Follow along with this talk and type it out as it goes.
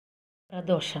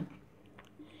പ്രദോഷം.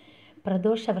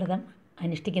 പ്രദോഷവ്രതം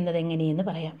അനുഷ്ഠിക്കുന്നത് എങ്ങനെയെന്ന്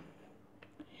പറയാം.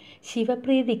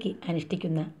 ശിവപ്രീതിക്ക്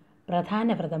അനുഷ്ഠിക്കുന്ന പ്രധാന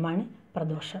വ്രതമാണ്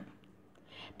പ്രദോഷം.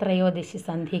 ത്രയോദശി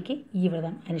സന്ധ്യയ്ക്ക് ഈ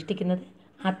വ്രതം അനുഷ്ഠിക്കുന്നത്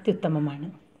അത്യുത്തമമാണ്.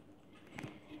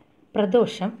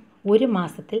 പ്രദോഷം ഒരു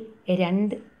മാസത്തിൽ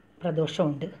 2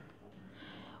 പ്രദോഷമുണ്ട്.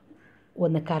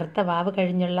 ഒന്ന് കറുത്ത വാവ്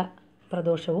കഴിഞ്ഞുള്ള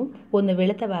പ്രദോഷവും ഒന്ന്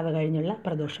വെളുത്ത വാവ് കഴിഞ്ഞുള്ള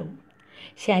പ്രദോഷവും.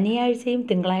 ശനിയാഴ്ചയും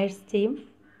തിങ്കളാഴ്ചയും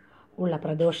ഉള്ള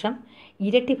പ്രദോഷം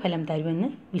ഇരട്ടി ഫലം തരുമെന്ന്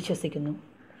വിശ്വസിക്കുന്നു.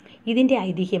 ഇതിൻ്റെ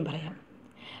ഐതിഹ്യം പറയാം.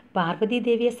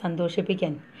 പാർവതീദേവിയെ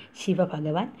സന്തോഷിപ്പിക്കാൻ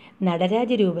ശിവഭഗവാൻ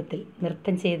നടരാജ രൂപത്തിൽ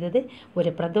നൃത്തം ചെയ്തത്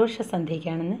ഒരു പ്രദോഷ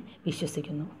സന്ധ്യയ്ക്കാണെന്ന്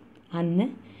വിശ്വസിക്കുന്നു. അന്ന്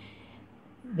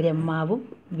ബ്രഹ്മാവും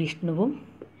വിഷ്ണുവും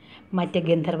മറ്റ്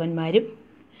ഗന്ധർവന്മാരും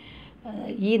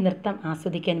ഈ നൃത്തം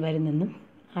ആസ്വദിക്കാൻ വരുന്നെന്നും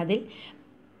അതിൽ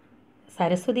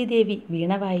സരസ്വതി ദേവി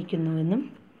വീണ വായിക്കുന്നുവെന്നും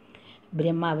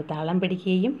ബ്രഹ്മാവ് താളം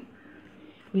പിടിക്കുകയും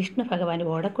വിഷ്ണു ഭഗവാൻ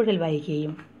ഓടക്കുഴൽ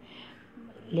വായിക്കുകയും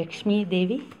ലക്ഷ്മി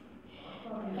ദേവി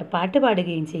പാട്ട്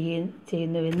പാടുകയും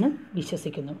ചെയ്യുന്നുവെന്നും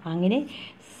വിശ്വസിക്കുന്നു. അങ്ങനെ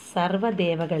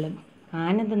സർവ്വദേവകളും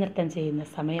ആനന്ദ നൃത്തം ചെയ്യുന്ന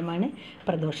സമയമാണ്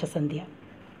പ്രദോഷസന്ധ്യ.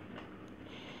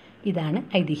 ഇതാണ്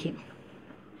ഐതിഹ്യം.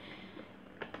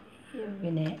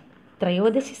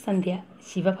 ത്രയോദശി സന്ധ്യ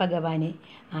ശിവഭഗവാനെ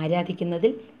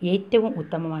ആരാധിക്കുന്നതിൽ ഏറ്റവും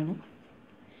ഉത്തമമാണ്.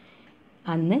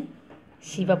 അന്ന്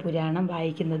ശിവപുരാണം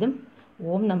വായിക്കുന്നതും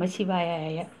ഓം നമ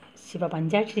ശിവായ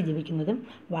ശിവപഞ്ചാക്ഷരി ജപിക്കുന്നതും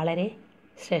വളരെ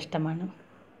ശ്രേഷ്ഠമാണ്.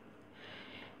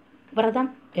 വ്രതം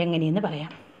എങ്ങനെയെന്ന്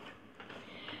പറയാം.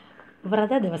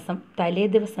 വ്രത ദിവസം തലേ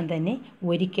ദിവസം തന്നെ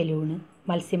ഒരിക്കലൂണ്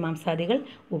മത്സ്യമാംസാദികൾ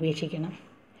ഉപേക്ഷിക്കണം.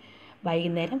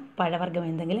 വൈകുന്നേരം പഴവർഗ്ഗം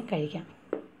എന്തെങ്കിലും കഴിക്കാം.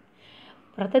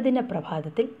 വ്രതദിന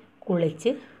പ്രഭാതത്തിൽ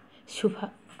കുളിച്ച്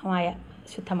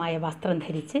ശുദ്ധമായ വസ്ത്രം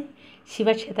ധരിച്ച്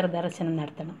ശിവക്ഷേത്ര ദർശനം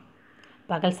നടത്തണം.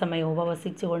 പകൽ സമയം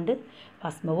ഉപവസിച്ചുകൊണ്ട്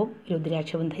ഭസ്മവും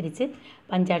രുദ്രാക്ഷവും ധരിച്ച്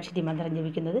പഞ്ചാക്ഷരി മന്ത്രം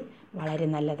ജപിക്കുന്നത് വളരെ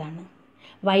നല്ലതാണ്.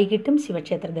 വൈകിട്ടും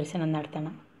ശിവക്ഷേത്ര ദർശനം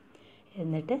നടത്തണം.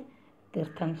 എന്നിട്ട്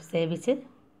തീർത്ഥം സേവിച്ച്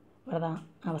വ്രതം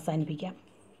അവസാനിപ്പിക്കാം.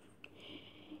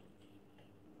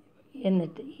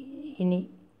 എന്നിട്ട് ഇനി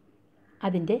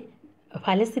അതിൻ്റെ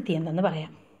ഫലസിദ്ധി എന്തെന്ന്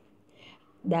പറയാം.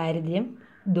 ദാരിദ്ര്യം,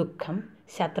 ദുഃഖം,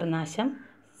 ശത്രുനാശം,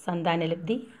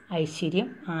 സന്താനലബ്ധി, ഐശ്വര്യം,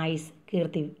 ആയുസ്,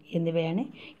 കീർത്തി എന്നിവയാണ്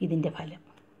ഇതിൻ്റെ ഫലം.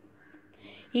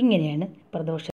 ഇങ്ങനെയാണ് പ്രദോഷ